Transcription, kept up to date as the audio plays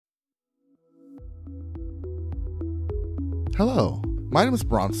Hello, my name is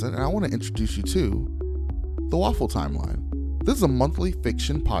Bronson, and I want to introduce you to the Waffle Timeline. This is a monthly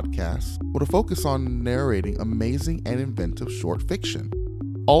fiction podcast with a focus on narrating amazing and inventive short fiction.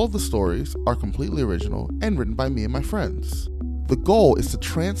 All of the stories are completely original and written by me and my friends. The goal is to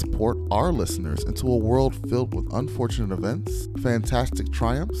transport our listeners into a world filled with unfortunate events, fantastic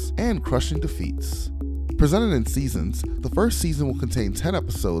triumphs, and crushing defeats. Presented in seasons, the first season will contain 10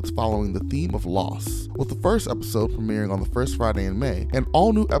 episodes following the theme of loss, with the first episode premiering on the first Friday in May, and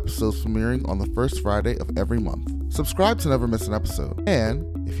all new episodes premiering on the first Friday of every month. Subscribe to never miss an episode,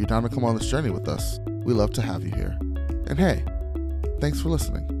 and if you're down to come on this journey with us, we love to have you here. And hey, thanks for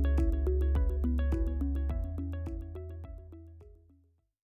listening.